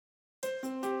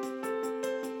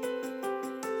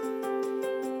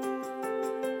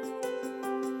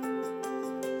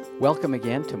Welcome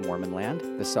again to Mormon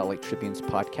Land, the Salt Lake Tribune's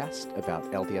podcast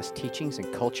about LDS teachings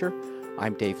and culture.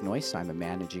 I'm Dave Noyce. I'm a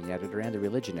managing editor and the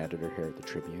religion editor here at the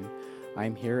Tribune.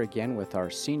 I'm here again with our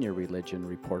senior religion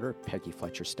reporter, Peggy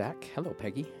Fletcher-Stack. Hello,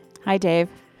 Peggy. Hi, Dave.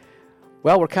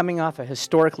 Well, we're coming off a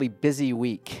historically busy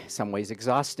week, some ways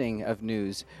exhausting, of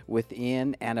news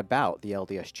within and about the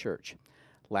LDS Church.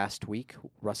 Last week,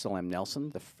 Russell M.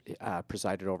 Nelson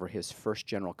presided over his first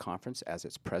general conference as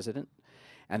its president.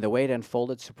 And the way it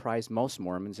unfolded surprised most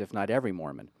Mormons, if not every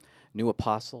Mormon. New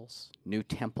apostles, new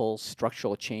temples,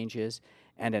 structural changes,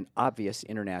 and an obvious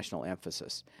international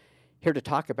emphasis. Here to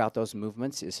talk about those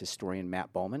movements is historian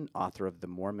Matt Bowman, author of The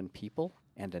Mormon People,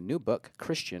 and a new book,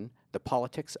 Christian, The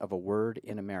Politics of a Word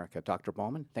in America. Dr.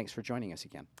 Bowman, thanks for joining us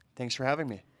again. Thanks for having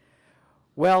me.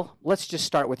 Well, let's just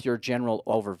start with your general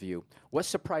overview. What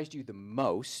surprised you the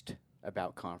most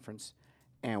about conference,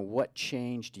 and what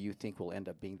change do you think will end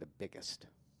up being the biggest?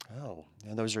 Oh,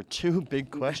 yeah, those are two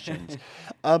big questions.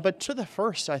 But to the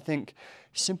first, I think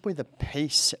simply the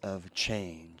pace of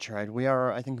change, right? We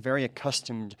are, I think, very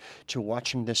accustomed to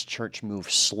watching this church move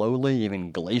slowly,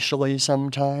 even glacially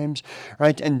sometimes,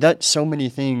 right? And that so many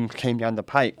things came down the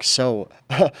pike so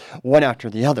one after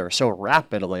the other, so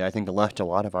rapidly, I think left a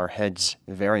lot of our heads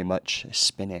very much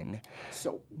spinning.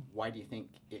 So why do you think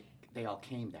they all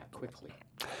came that quickly?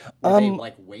 Were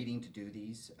they waiting to do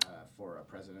these for a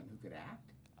president who could act?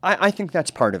 I think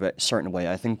that's part of it, certainly.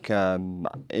 I think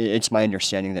it's my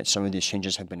understanding that some of these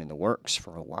changes have been in the works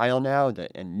for a while now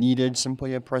and needed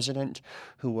simply a president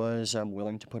who was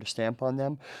willing to put a stamp on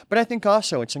them. But I think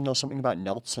also it signals something about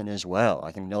Nelson as well.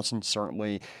 I think Nelson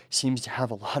certainly seems to have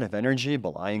a lot of energy,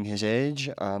 belying his age,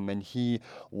 and he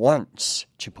wants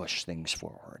to push things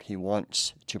forward. He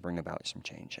wants to bring about some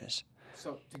changes.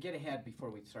 So to get ahead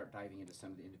before we start diving into some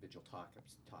of the individual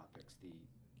topics,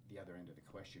 the other end of the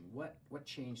question, what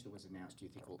change that was announced do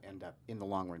you think will end up in the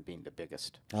long run being the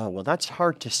biggest? Oh, well, that's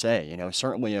hard to say. You know,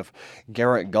 certainly if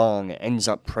Gerrit Gong ends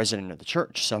up president of the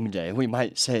church someday, we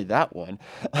might say that one,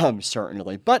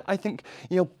 certainly. But I think,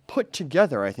 put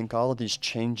together, I think all of these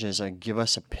changes give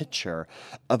us a picture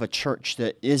of a church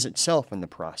that is itself in the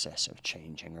process of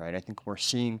changing, right? I think we're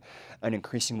seeing an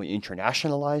increasingly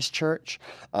internationalized church,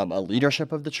 a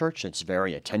leadership of the church that's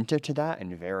very attentive to that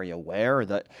and very aware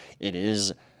that it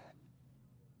is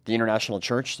the international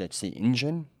church that's the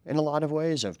engine in a lot of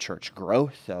ways of church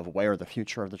growth, of where the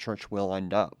future of the church will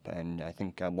end up. And I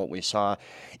think what we saw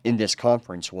in this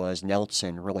conference was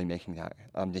Nelson really making that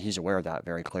he's aware of that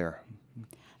very clear.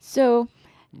 So,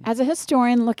 as a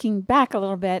historian looking back a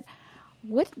little bit,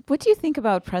 what do you think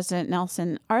about President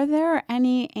Nelson? Are there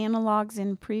any analogs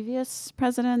in previous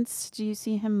presidents? Do you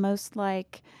see him most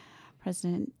like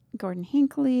President Gordon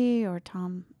Hinckley or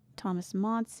Thomas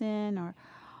Monson or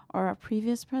our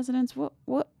previous presidents?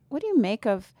 What do you make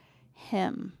of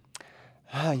him?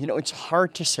 It's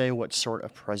hard to say what sort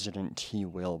of president he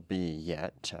will be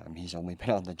yet. He's only been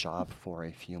on the job for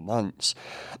a few months.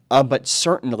 But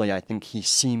certainly I think he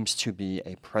seems to be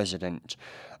a president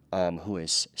who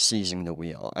is seizing the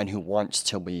wheel and who wants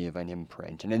to leave an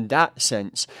imprint. And in that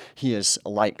sense, he is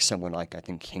like someone like, I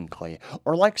think, Hinckley,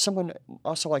 or like someone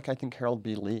also like, I think, Harold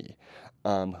B. Lee,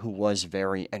 who was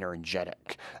very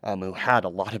energetic, who had a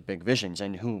lot of big visions,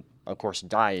 and who, of course,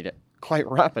 died quite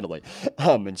rapidly.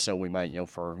 And so we might,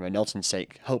 for Nelson's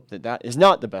sake, hope that is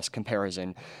not the best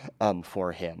comparison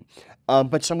for him.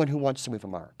 But someone who wants to leave a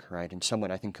mark, right? And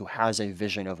someone, I think, who has a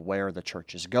vision of where the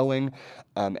church is going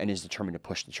and is determined to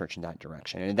push the church in that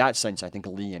direction. And in that sense, I think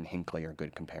Lee and Hinckley are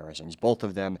good comparisons. Both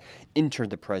of them entered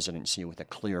the presidency with a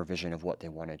clear vision of what they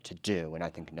wanted to do, and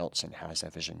I think Nelson has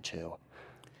that vision too.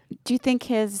 Do you think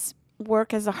his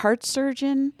work as a heart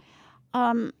surgeon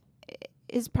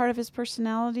is part of his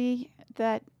personality,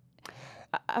 that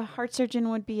a heart surgeon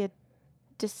would be a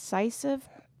decisive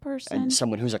person? And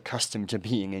someone who's accustomed to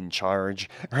being in charge,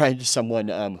 right? Someone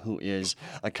who is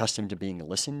accustomed to being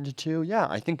listened to. Yeah,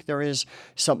 I think there is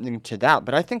something to that.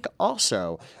 But I think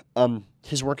also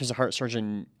his work as a heart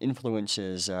surgeon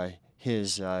influences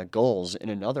his goals in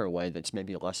another way that's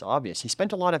maybe less obvious. He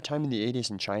spent a lot of time in the 80s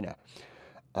in China.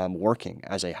 Working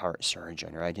as a heart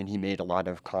surgeon, right? And he made a lot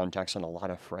of contacts and a lot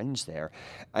of friends there.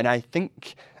 And I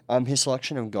think his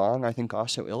selection of Gong, I think,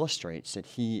 also illustrates that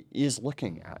he is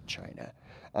looking at China.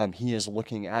 He is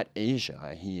looking at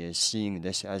Asia. He is seeing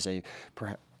this as a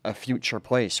future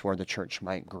place where the church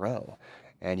might grow.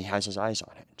 And he has his eyes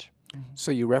on it.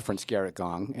 So you referenced Gerrit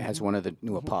Gong as one of the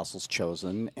new apostles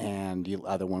chosen, and the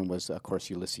other one was, of course,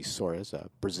 Ulysses Soares, a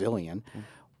Brazilian.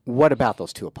 What about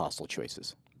those two apostle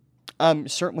choices?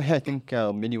 Certainly, I think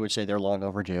many would say they're long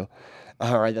overdue.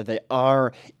 right, that they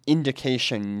are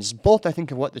indications, both I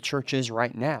think of what the church is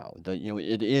right now.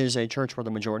 It is a church where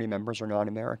the majority of members are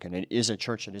non-American. It is a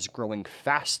church that is growing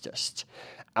fastest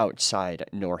outside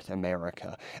North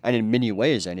America. And in many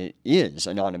ways, and it is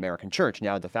a non-American church.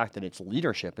 Now, the fact that its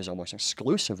leadership is almost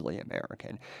exclusively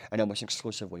American and almost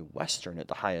exclusively Western at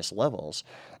the highest levels,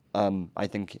 I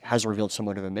think has revealed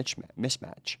somewhat of a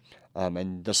mismatch.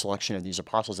 And the selection of these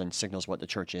apostles then signals what the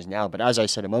church is now. But as I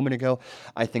said a moment ago,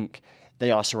 I think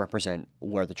they also represent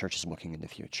where the church is looking in the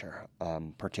future,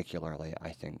 particularly,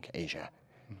 I think, Asia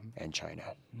and China.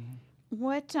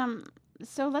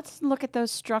 So let's look at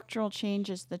those structural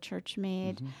changes the church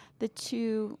made. The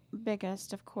two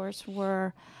biggest, of course,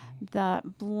 were the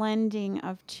blending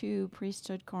of two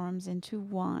priesthood quorums into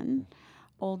one,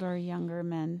 older, younger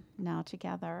men now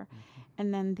together,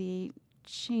 and then the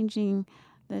changing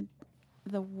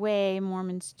the way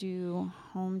Mormons do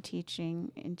home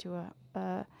teaching into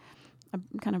a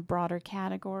kind of broader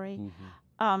category.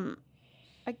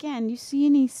 Again, you see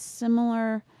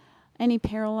any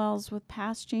parallels with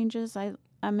past changes?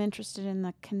 I'm interested in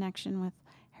the connection with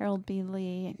Harold B.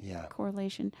 Lee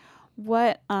correlation.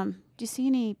 Do you see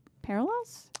any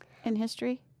parallels in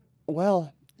history?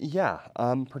 Well, yeah,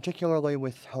 particularly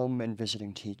with home and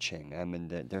visiting teaching. And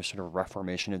there's sort of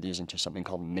reformation of these into something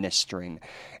called ministering.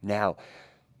 Now,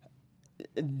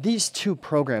 these two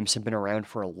programs have been around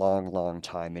for a long, long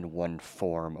time in one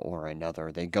form or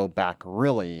another. They go back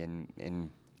really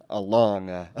in a long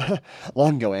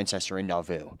ago ancestor in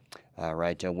Nauvoo,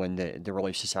 right? When the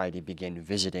Relief Society began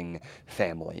visiting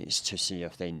families to see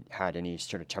if they had any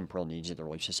sort of temporal needs that the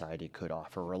Relief Society could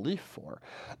offer relief for.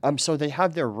 So they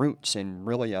have their roots in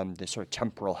really the sort of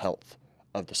temporal health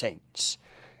of the saints.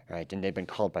 Right? And they've been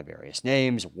called by various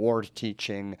names: ward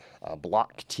teaching,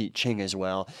 block teaching as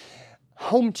well.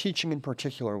 Home teaching in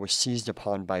particular was seized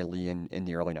upon by Lee in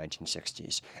the early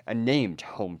 1960s and named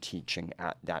home teaching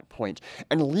at that point.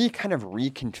 And Lee kind of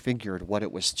reconfigured what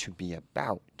it was to be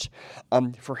about.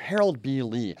 For Harold B.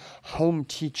 Lee, home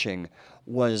teaching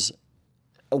was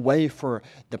a way for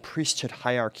the priesthood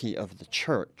hierarchy of the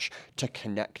church to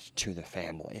connect to the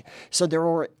family. So there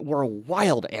were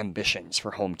wild ambitions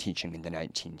for home teaching in the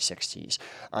 1960s.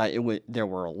 There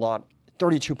were a lot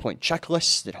 32-point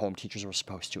checklists that home teachers were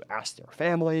supposed to ask their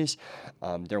families.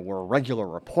 There were regular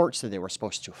reports that they were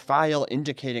supposed to file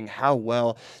indicating how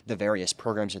well the various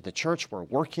programs of the church were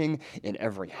working in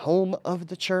every home of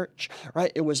the church,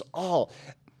 right? It was all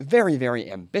very,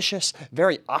 very ambitious,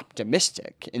 very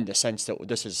optimistic in the sense that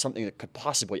this is something that could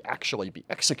possibly actually be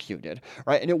executed,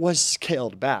 right? And it was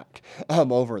scaled back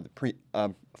over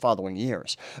the following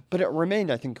years. But it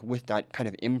remained, I think, with that kind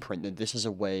of imprint that this is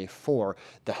a way for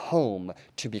the home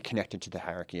to be connected to the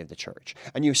hierarchy of the church.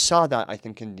 And you saw that, I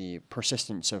think, in the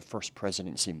persistence of First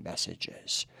Presidency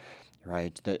messages,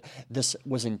 right? That this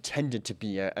was intended to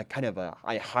be a kind of a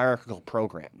hierarchical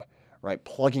program, right,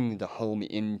 plugging the home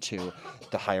into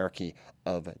the hierarchy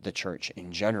of the church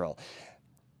in general.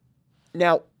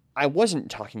 Now, I wasn't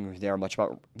talking there much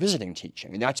about visiting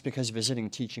teaching, and that's because visiting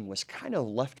teaching was kind of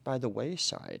left by the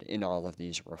wayside in all of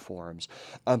these reforms,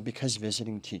 because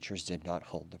visiting teachers did not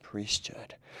hold the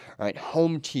priesthood, right?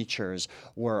 Home teachers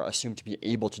were assumed to be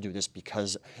able to do this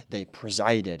because they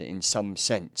presided in some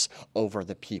sense over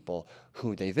the people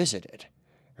who they visited.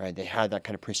 Right? They had that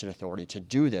kind of priesthood authority to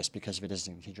do this because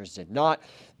visiting teachers did not.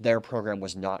 Their program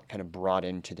was not kind of brought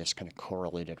into this kind of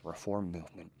correlated reform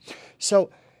movement.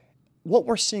 So what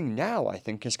we're seeing now, I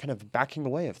think, is kind of backing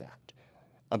away of that,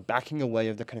 a backing away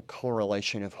of the kind of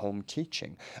correlation of home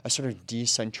teaching, a sort of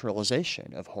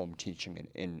decentralization of home teaching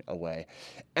in a way.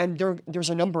 And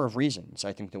there's a number of reasons,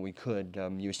 I think, that we could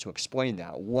use to explain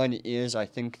that. One is, I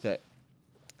think, that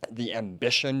the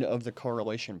ambition of the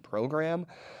correlation program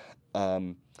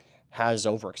has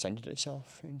overextended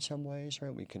itself in some ways,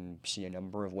 right? We can see a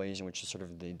number of ways in which sort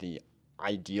of the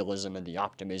idealism and the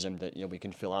optimism that, we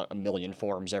can fill out 1 million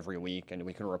forms every week and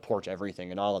we can report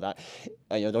everything and all of that.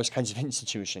 Those kinds of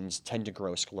institutions tend to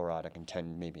grow sclerotic and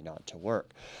tend maybe not to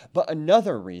work. But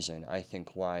another reason, I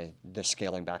think, why the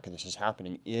scaling back of this is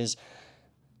happening is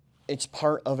it's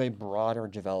part of a broader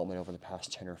development over the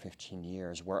past 10 or 15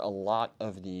 years where a lot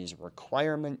of these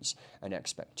requirements and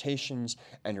expectations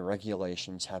and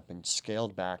regulations have been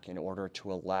scaled back in order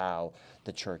to allow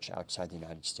the church outside the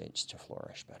United States to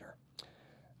flourish better.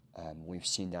 We've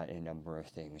seen that in a number of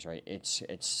things, right?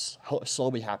 It's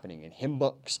slowly happening in hymn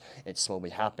books. It's slowly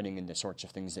happening in the sorts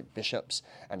of things that bishops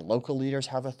and local leaders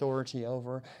have authority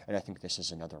over, and I think this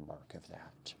is another mark of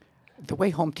that. The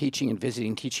way home teaching and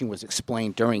visiting teaching was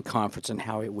explained during conference and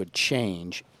how it would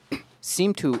change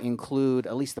seemed to include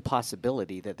at least the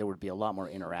possibility that there would be a lot more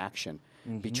interaction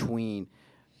between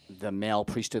the male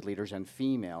priesthood leaders and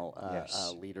female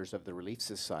leaders of the Relief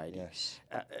Society. Yes.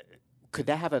 Could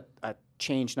that have a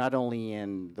change not only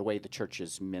in the way the church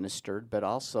is ministered, but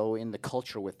also in the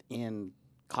culture within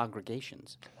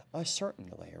congregations?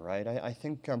 Certainly, right? I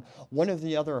think one of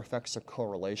the other effects of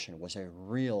correlation was a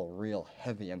real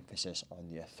heavy emphasis on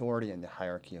the authority and the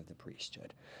hierarchy of the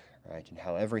priesthood, right? And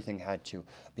how everything had to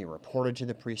be reported to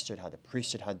the priesthood, how the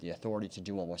priesthood had the authority to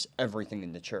do almost everything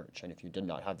in the church. And if you did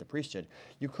not have the priesthood,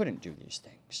 you couldn't do these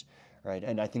things, right?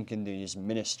 And I think in these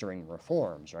ministering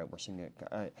reforms, right, we're seeing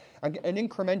an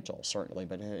incremental, certainly,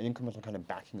 but an incremental kind of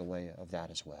backing away of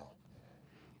that as well.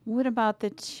 What about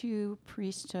the two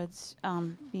priesthoods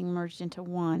being merged into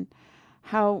one?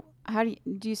 How do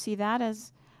you see that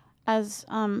as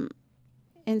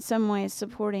in some ways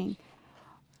supporting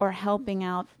or helping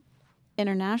out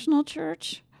international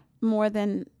church more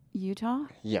than Utah?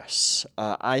 Yes,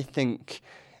 I think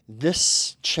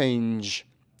this change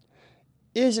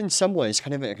is in some ways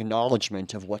kind of an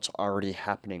acknowledgement of what's already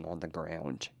happening on the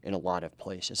ground in a lot of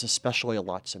places, especially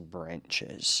lots of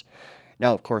branches.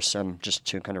 Now, of course, just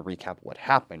to kind of recap what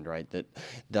happened, right, that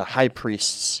the high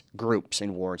priests' groups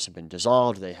and wards have been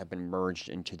dissolved. They have been merged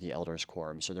into the elders'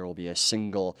 quorum. So there will be a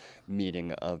single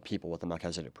meeting of people with the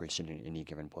Melchizedek priesthood in any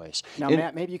given place. Now,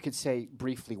 Matt, maybe you could say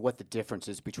briefly what the difference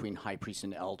is between high priests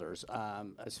and elders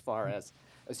as far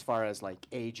as like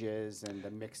ages and the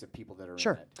mix of people that are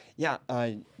in it.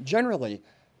 Yeah, generally,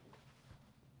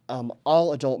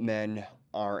 all adult men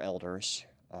are elders.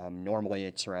 Normally,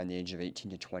 it's around the age of 18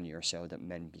 to 20 or so that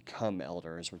men become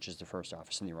elders, which is the first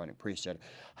office in the Aaronic priesthood.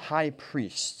 High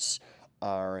priests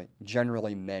are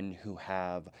generally men who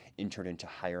have entered into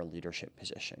higher leadership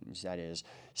positions, that is,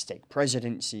 stake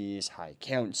presidencies, high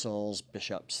councils,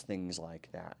 bishops, things like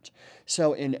that.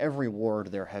 So in every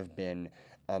ward, there have been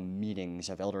meetings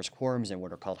of elders' quorums and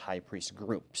what are called high priest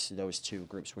groups. Those two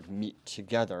groups would meet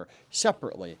together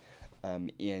separately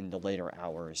in the later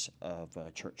hours of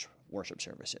church worship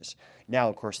services. Now,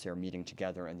 of course, they're meeting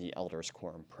together, and the elders'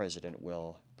 quorum president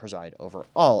will preside over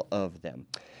all of them.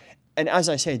 And as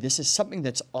I say, this is something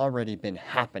that's already been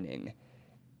happening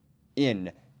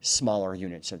in smaller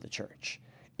units of the church,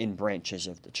 in branches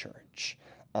of the church,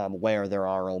 where there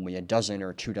are only a dozen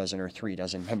or 2 dozen or 3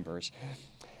 dozen members.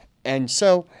 And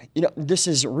so, this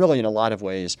is really, in a lot of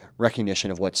ways, recognition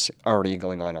of what's already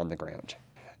going on the ground.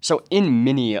 So in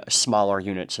many smaller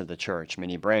units of the church,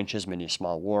 many branches, many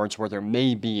small wards, where there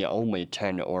may be only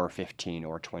 10 or 15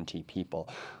 or 20 people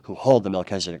who hold the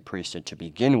Melchizedek priesthood to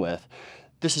begin with,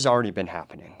 this has already been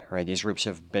happening, right? These groups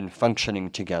have been functioning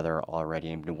together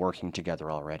already and been working together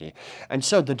already. And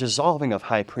so the dissolving of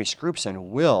high priest groups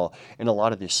and will, in a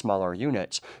lot of these smaller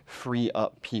units, free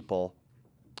up people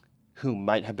who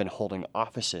might have been holding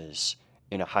offices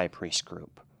in a high priest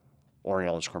group or an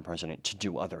elders' quorum president to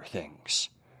do other things.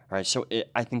 Right, so it,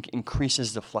 I think,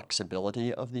 increases the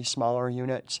flexibility of these smaller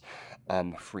units,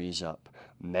 frees up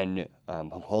men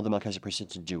who hold the Melchizedek priesthood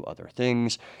to do other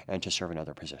things and to serve in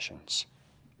other positions.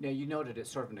 Now, you noted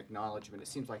it's sort of an acknowledgement. It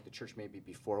seems like the church maybe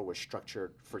before was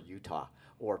structured for Utah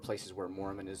or places where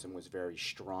Mormonism was very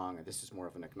strong, and this is more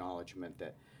of an acknowledgement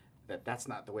that that's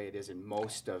not the way it is in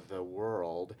most of the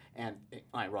world, and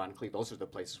ironically, those are the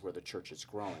places where the church is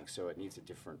growing, so it needs a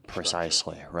different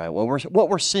Precisely, structure. right. Well, what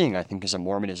we're seeing, I think, is a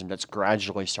Mormonism that's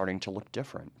gradually starting to look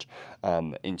different,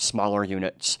 in smaller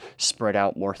units, spread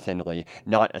out more thinly,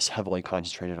 not as heavily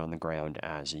concentrated on the ground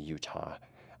as Utah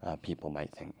people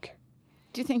might think.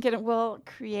 Do you think it will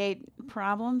create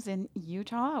problems in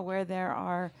Utah where there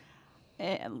are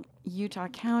Utah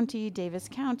County, Davis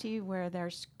County, where there are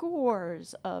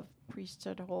scores of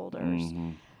priesthood holders?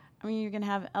 Mm-hmm. I mean, you're going to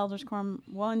have elders quorum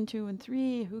 1, 2, and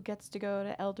 3. Who gets to go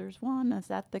to elders 1? Is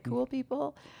that the cool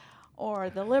people?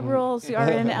 Or the liberals who are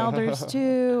in elders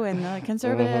 2 and the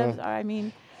conservatives? I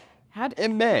mean, how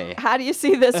do you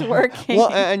see this working?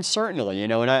 Well, and certainly,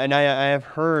 and I have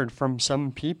heard from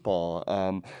some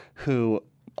people who,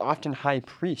 often high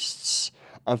priests,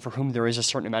 for whom there is a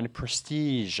certain amount of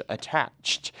prestige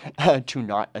attached to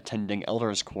not attending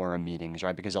elders' quorum meetings,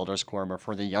 right? Because elders' quorum are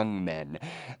for the young men,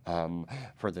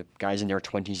 for the guys in their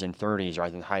 20s and 30s,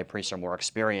 rather than high priests are more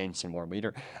experienced and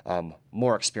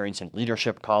more experienced in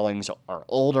leadership callings, are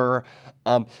older.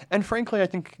 And frankly, I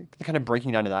think the kind of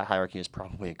breaking down of that hierarchy is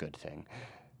probably a good thing.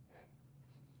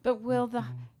 But will the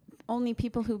only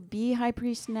people who be high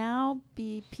priests now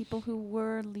be people who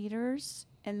were leaders?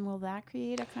 And will that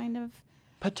create a kind of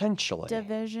potentially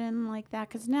division like that?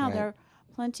 Because now there are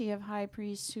plenty of high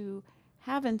priests who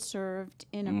haven't served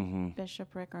in a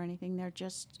bishopric or anything. They're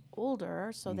just older,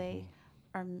 so they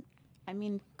are I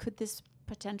mean, could this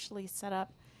potentially set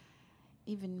up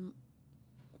even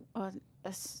a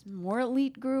more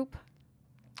elite group?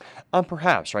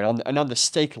 Perhaps, right? On the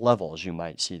stake levels, you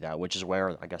might see that, which is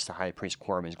where I guess the high priest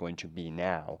quorum is going to be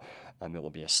now. It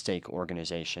will be a stake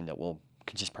organization that will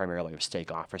consist primarily of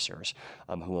stake officers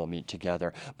who will meet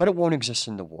together, but it won't exist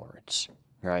in the wards,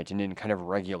 right? And in kind of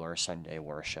regular Sunday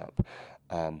worship,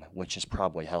 which is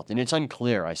probably healthy. And it's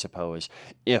unclear, I suppose,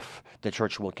 if the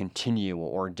church will continue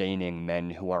ordaining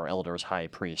men who are elders, high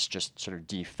priests, just sort of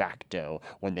de facto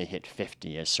when they hit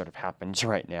 50, as sort of happens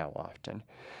right now often.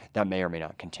 That may or may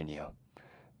not continue.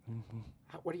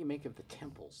 What do you make of the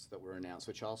temples that were announced,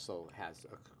 which also has,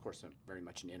 of course, very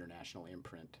much an international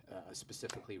imprint,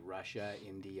 specifically Russia,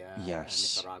 India,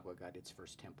 Yes. Nicaragua got its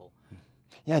first temple.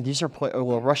 Yeah, these are,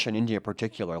 well, Russia and India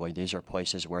particularly, these are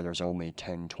places where there's only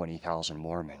 10, 20,000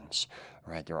 Mormons,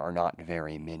 right? There are not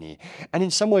very many. And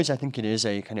in some ways, I think it is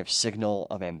a kind of signal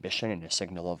of ambition and a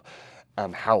signal of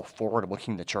how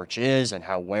forward-looking the church is and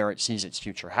where it sees its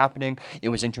future happening. It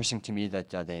was interesting to me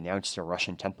that they announced a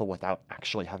Russian temple without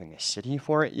actually having a city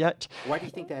for it yet. Why do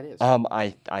you think that is?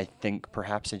 I think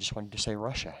perhaps they just wanted to say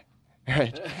Russia,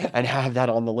 right, and have that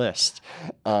on the list.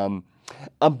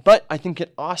 But I think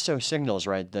it also signals,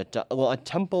 right, that a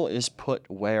temple is put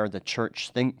where the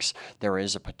church thinks there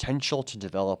is a potential to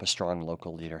develop a strong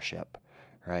local leadership.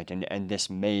 Right, and this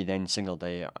may then signal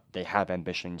they have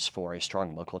ambitions for a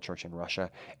strong local church in Russia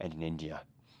and in India.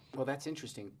 Well, that's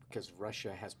interesting because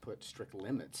Russia has put strict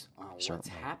limits on what's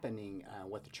happening,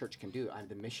 what the church can do.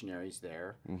 The missionaries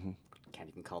there can't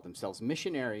even call themselves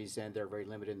missionaries, and they're very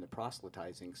limited in the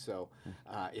proselytizing. So,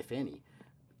 if any,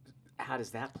 how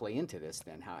does that play into this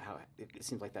then? How it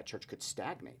seems like that church could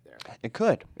stagnate there. It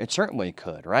could. It certainly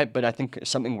could, right? But I think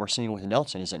something we're seeing with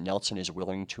Nelson is that Nelson is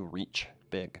willing to reach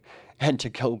big and to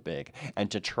go big and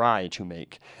to try to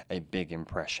make a big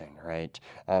impression, right?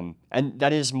 And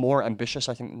that is more ambitious,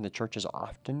 I think, than the church has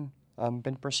often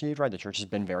been perceived, right? The church has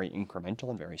been very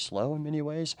incremental and very slow in many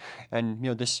ways. And,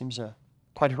 this seems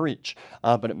quite a reach,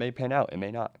 but it may pan out. It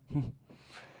may not.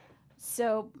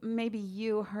 So maybe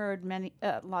you heard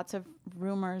lots of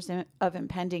rumors of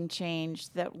impending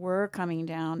change that were coming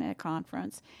down at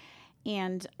conference.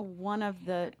 And one of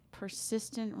the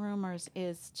persistent rumors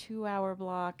is 2-hour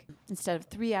block instead of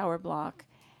 3-hour block.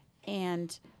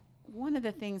 And one of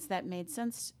the things that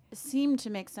seemed to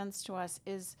make sense to us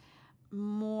is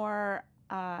more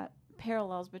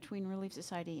parallels between Relief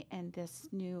Society and this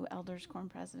new Elders Quorum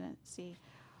presidency.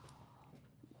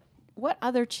 What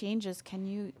other changes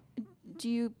do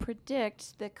you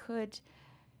predict that could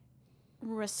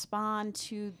respond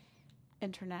to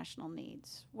international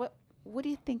needs? What do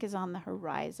you think is on the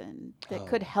horizon that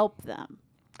could help them?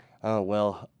 Oh,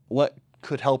 well, what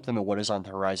could help them and what is on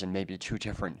the horizon may be two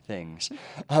different things.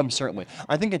 Certainly.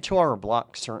 I think a 2-hour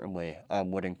block certainly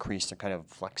would increase the kind of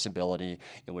flexibility.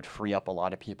 It would free up a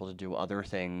lot of people to do other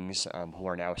things who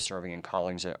are now serving in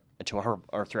callings that a 2-hour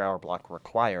or 3-hour block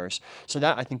requires. So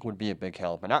that, I think, would be a big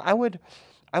help. And I would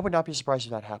not be surprised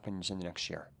if that happens in the next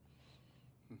year.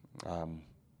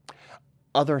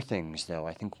 Other things, though,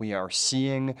 I think we are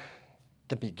seeing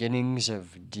the beginnings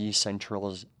of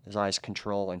decentralized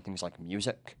control in things like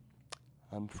music,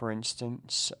 for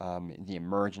instance, the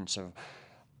emergence of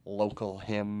local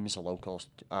hymns, local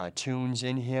tunes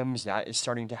in hymns, that is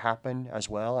starting to happen as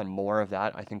well, and more of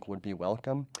that, I think, would be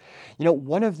welcome.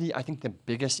 One of I think the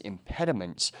biggest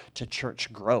impediments to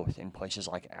church growth in places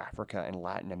like Africa and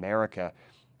Latin America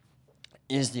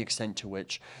is the extent to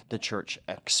which the church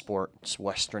exports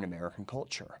Western American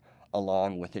culture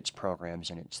along with its programs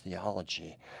and its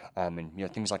theology. And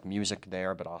things like music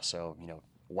there, but also,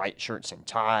 white shirts and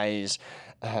ties,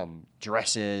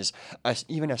 dresses,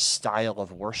 even a style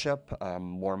of worship.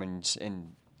 Mormons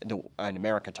in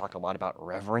America talk a lot about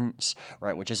reverence,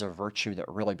 right, which is a virtue that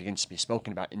really begins to be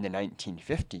spoken about in the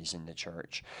 1950s in the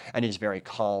church, and is very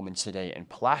calm and sedate and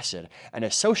placid, and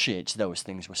associates those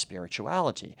things with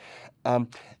spirituality.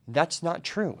 That's not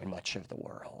true in much of the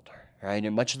world. Right?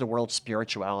 In much of the world,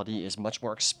 spirituality is much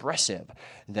more expressive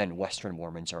than Western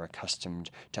Mormons are accustomed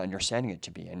to understanding it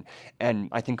to be. And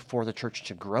I think for the church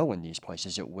to grow in these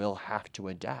places, it will have to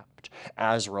adapt,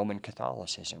 as Roman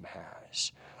Catholicism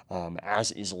has,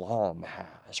 as Islam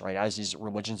has, right? As these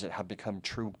religions that have become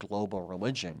true global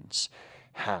religions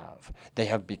have. They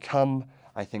have become,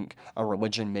 I think, a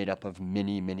religion made up of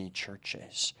many, many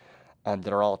churches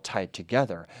that are all tied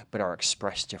together, but are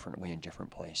expressed differently in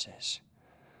different places.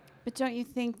 But don't you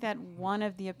think that one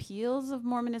of the appeals of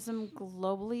Mormonism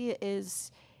globally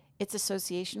is its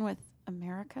association with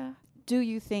America? Do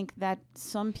you think that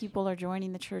some people are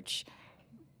joining the church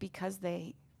because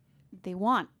they they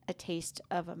want a taste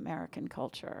of American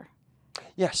culture.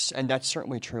 Yes, and that's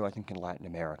certainly true, I think, in Latin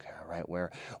America, right,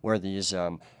 where these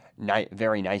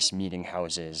very nice meeting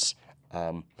houses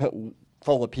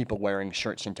full of people wearing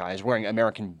shirts and ties, wearing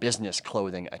American business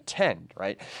clothing attend,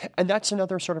 right? And that's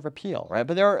another sort of appeal, right?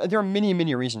 But there are many,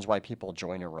 many reasons why people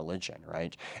join a religion,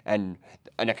 right? And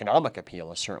an economic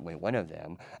appeal is certainly one of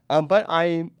them. But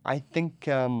I think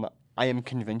I am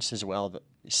convinced as well that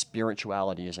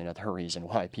spirituality is another reason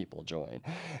why people join,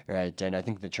 right? And I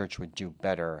think the church would do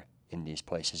better in these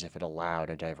places if it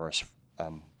allowed a diverse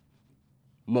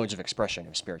modes of expression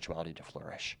of spirituality to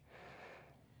flourish.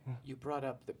 You brought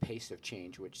up the pace of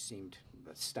change, which seemed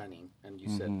stunning, and you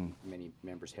said many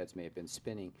members' heads may have been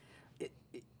spinning.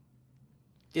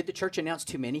 Did the church announce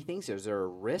too many things? Is there a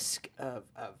risk of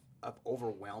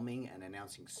overwhelming and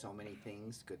announcing so many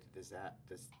things? Could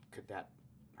that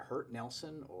hurt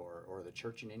Nelson or the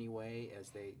church in any way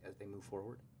as they move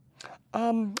forward?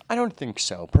 I don't think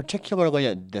so, particularly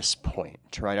at this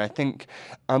point, right? I think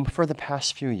for the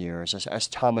past few years, as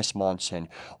Thomas Monson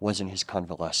was in his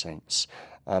convalescence,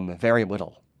 very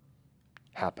little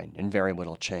happened and very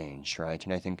little changed, right?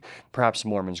 And I think perhaps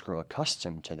Mormons grew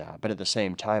accustomed to that. But at the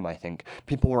same time, I think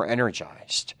people were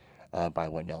energized by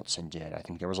what Nelson did. I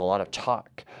think there was a lot of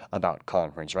talk about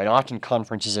conference, right? Often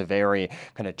conference is a very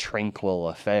kind of tranquil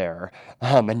affair,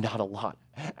 and not a lot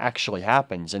actually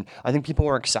happens. And I think people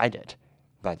were excited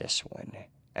by this one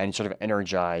and sort of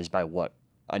energized by what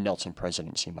a Nelson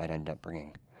presidency might end up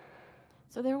bringing.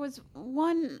 So there was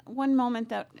one moment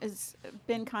that has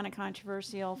been kind of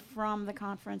controversial from the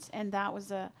conference, and that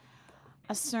was a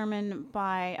sermon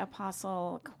by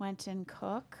Apostle Quentin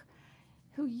Cook,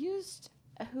 who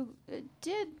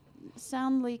did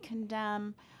soundly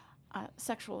condemn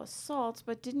sexual assaults,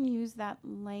 but didn't use that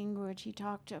language. He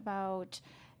talked about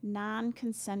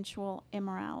non-consensual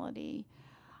immorality,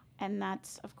 and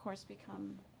that's, of course,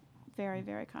 become very,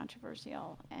 very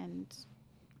controversial and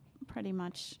pretty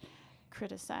much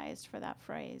criticized for that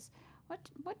phrase.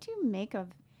 What do you make of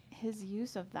his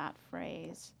use of that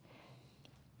phrase?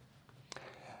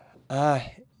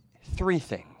 Three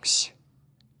things.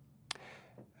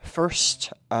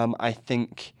 First, I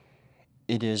think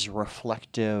it is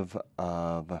reflective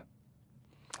of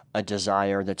a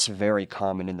desire that's very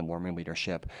common in the Mormon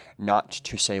leadership not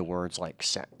to say words like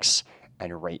sex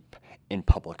and rape in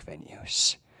public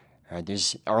venues.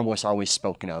 These are almost always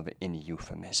spoken of in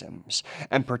euphemisms,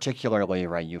 and particularly,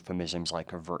 right, euphemisms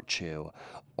like virtue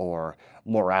or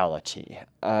morality.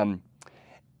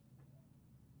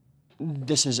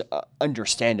 This is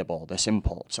understandable, this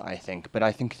impulse, I think, but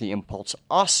I think the impulse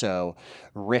also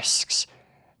risks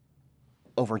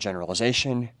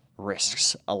overgeneralization,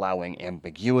 risks allowing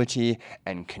ambiguity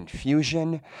and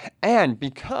confusion, and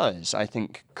because I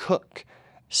think Cook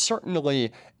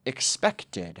certainly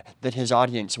expected that his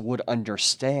audience would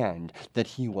understand that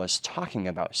he was talking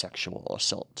about sexual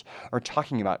assault or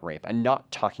talking about rape and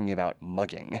not talking about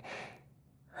mugging,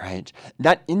 right?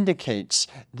 That indicates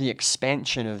the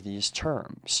expansion of these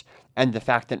terms and the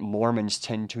fact that Mormons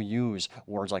tend to use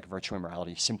words like virtue and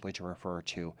morality simply to refer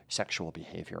to sexual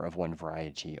behavior of one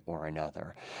variety or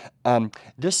another.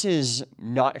 This is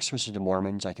not exclusive to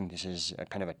Mormons. I think this is a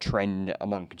kind of a trend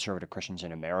among conservative Christians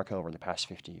in America over the past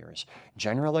 50 years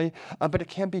generally, but it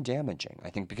can be damaging, I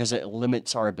think, because it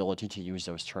limits our ability to use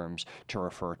those terms to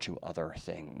refer to other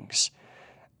things.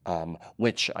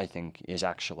 Which I think is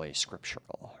actually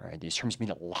scriptural, right? These terms mean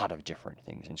a lot of different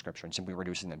things in Scripture, and simply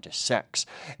reducing them to sex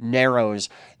narrows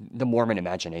the Mormon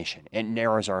imagination. It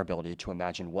narrows our ability to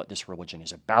imagine what this religion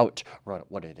is about,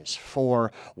 what it is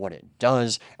for, what it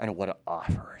does, and what it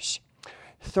offers.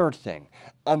 Third thing,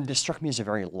 this struck me as a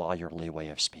very lawyerly way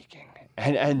of speaking.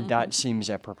 And that seems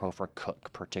apropos for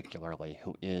Cook, particularly,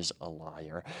 who is a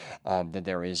lawyer, that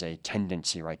there is a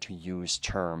tendency, right, to use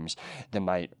terms that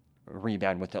might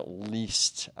rebound with at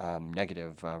least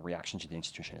negative reaction to the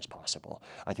institution as possible.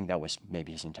 I think that was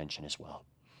maybe his intention as well.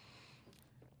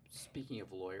 Speaking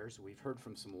of lawyers, we've heard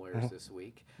from some lawyers this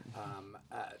week.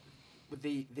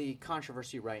 The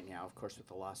controversy right now, of course, with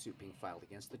the lawsuit being filed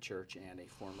against the church and a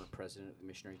former president of the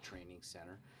Missionary Training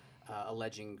Center,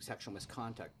 alleging sexual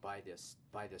misconduct by this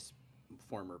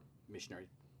former Missionary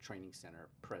Training Center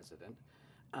president.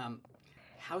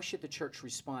 How should the church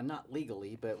respond? Not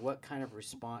legally, but what kind of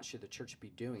response should the church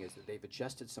be doing? Is that they've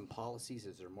adjusted some policies?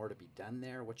 Is there more to be done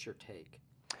there? What's your take?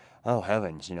 Oh,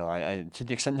 heavens. I to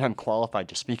the extent that I'm qualified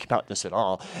to speak about this at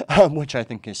all, which I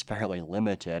think is fairly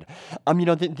limited.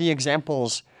 The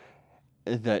examples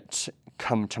that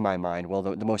come to my mind, well,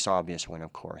 the most obvious one,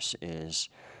 of course, is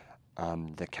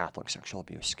the Catholic sexual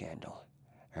abuse scandal.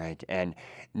 right? And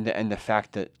the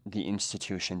fact that the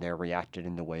institution there reacted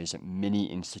in the ways that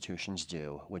many institutions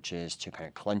do, which is to kind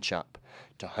of clench up,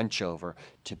 to hunch over,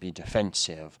 to be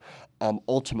defensive,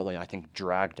 ultimately I think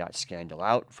dragged that scandal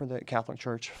out for the Catholic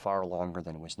Church far longer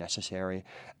than was necessary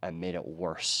and made it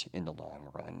worse in the long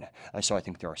run. So I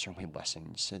think there are certainly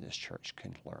lessons that this church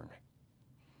can learn.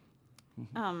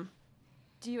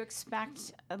 Do you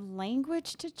expect a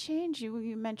language to change?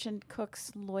 You mentioned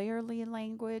Cook's lawyerly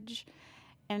language,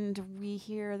 and we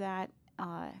hear that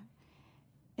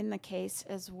in the case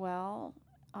as well.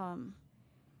 Do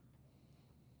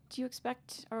you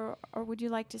expect, or would you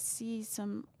like to see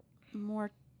some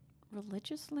more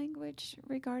religious language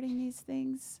regarding these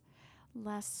things,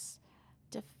 less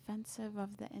defensive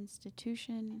of the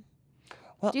institution?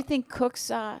 Well, do you think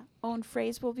Cook's own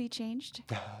phrase will be changed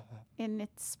in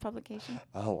its publication?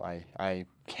 Oh, I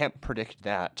can't predict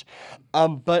that.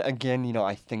 But again,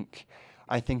 I think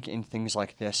in things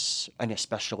like this, and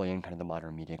especially in kind of the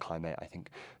modern media climate, I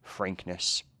think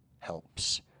frankness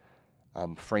helps.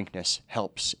 Frankness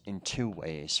helps in two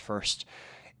ways. First,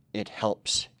 it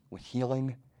helps with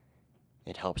healing.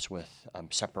 It helps with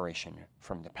separation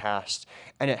from the past.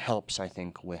 And it helps, I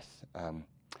think, with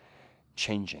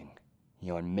changing,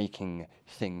 and making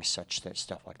things such that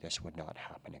stuff like this would not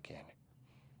happen again.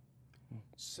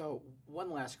 So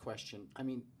one last question. I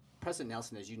mean, President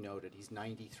Nelson, as you noted, he's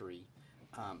 93.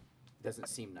 Doesn't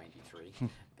seem 93,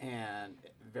 and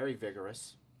very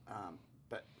vigorous.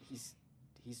 But he's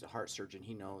a heart surgeon.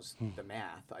 He knows the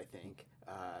math. I think.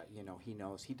 He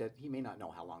knows he may not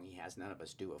know how long he has. None of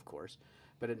us do, of course.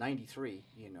 But at 93,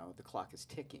 the clock is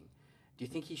ticking. Do you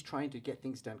think he's trying to get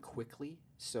things done quickly,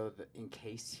 so that in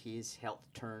case his health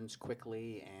turns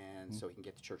quickly, and so he can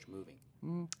get the church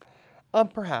moving?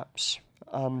 Perhaps.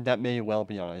 That may well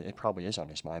be it probably is on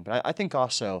his mind. But I think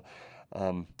also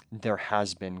there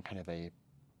has been kind of a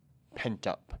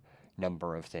pent-up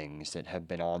number of things that have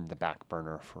been on the back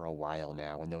burner for a while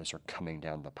now, and those are coming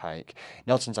down the pike.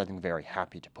 Nelson's, I think, very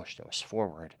happy to push those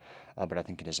forward, but I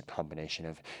think it is a combination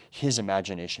of his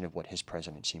imagination of what his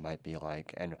presidency might be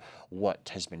like and what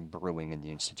has been brewing in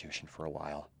the institution for a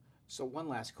while. So one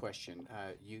last question.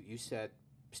 You said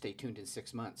stay tuned in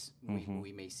 6 months.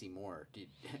 We may see more.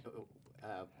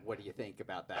 What do you think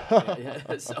about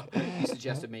that? So you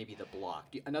suggested maybe the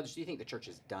block. Do you think the church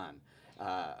is done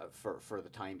for the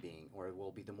time being, or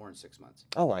will be more in 6 months?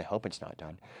 Oh, I hope it's not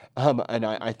done. And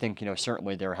I think,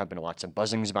 certainly there have been lots of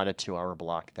buzzings about a 2-hour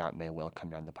block. That may well come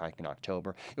down the pike in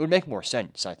October. It would make more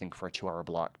sense, I think, for a 2-hour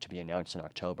block to be announced in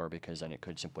October, because then it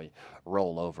could simply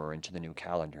roll over into the new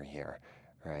calendar year.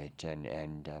 Right,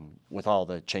 and with all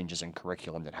the changes in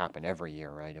curriculum that happen every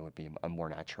year, right, it would be a more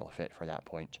natural fit for that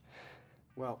point.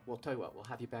 Well, we'll tell you what, we'll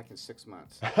have you back in 6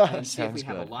 months. And see if we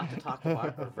have good. a lot to talk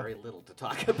about or very little to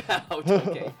talk about.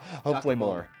 Okay. Hopefully Dr.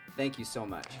 more. Bowman, thank you so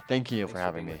much. Thank you Thanks for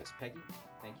having being me. with us. Peggy,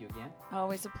 thank you again.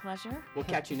 Always a pleasure. We'll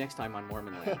catch you next time on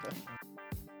Mormon Land.